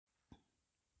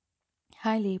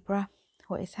Hi Libra,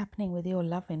 what is happening with your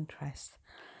love interest?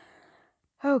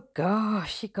 Oh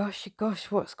gosh,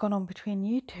 what's gone on between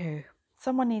you two?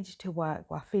 Someone needed to work,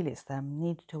 well I feel it's them,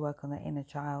 needed to work on their inner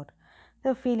child. They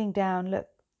were feeling down, look,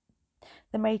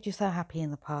 they made you so happy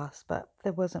in the past, but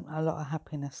there wasn't a lot of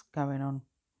happiness going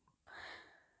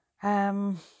on.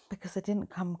 Because they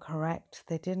didn't come correct,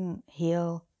 they didn't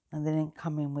heal, and they didn't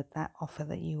come in with that offer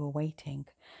that you were waiting.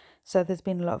 So there's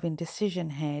been a lot of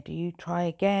indecision here. Do you try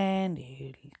again? Do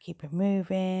you keep it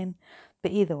moving?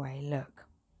 But either way, look,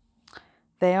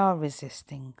 they are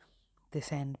resisting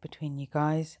this end between you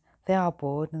guys. They are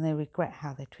bored and they regret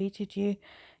how they treated you.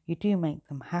 You do make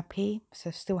them happy,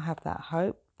 so still have that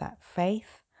hope, that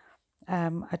faith.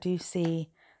 I do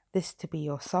see this to be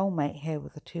your soulmate here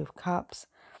with the Two of Cups.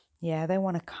 Yeah, they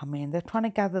want to come in. They're trying to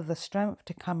gather the strength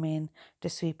to come in to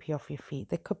sweep you off your feet.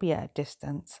 They could be at a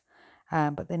distance,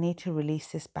 but they need to release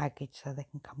this baggage so they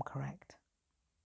can come correct.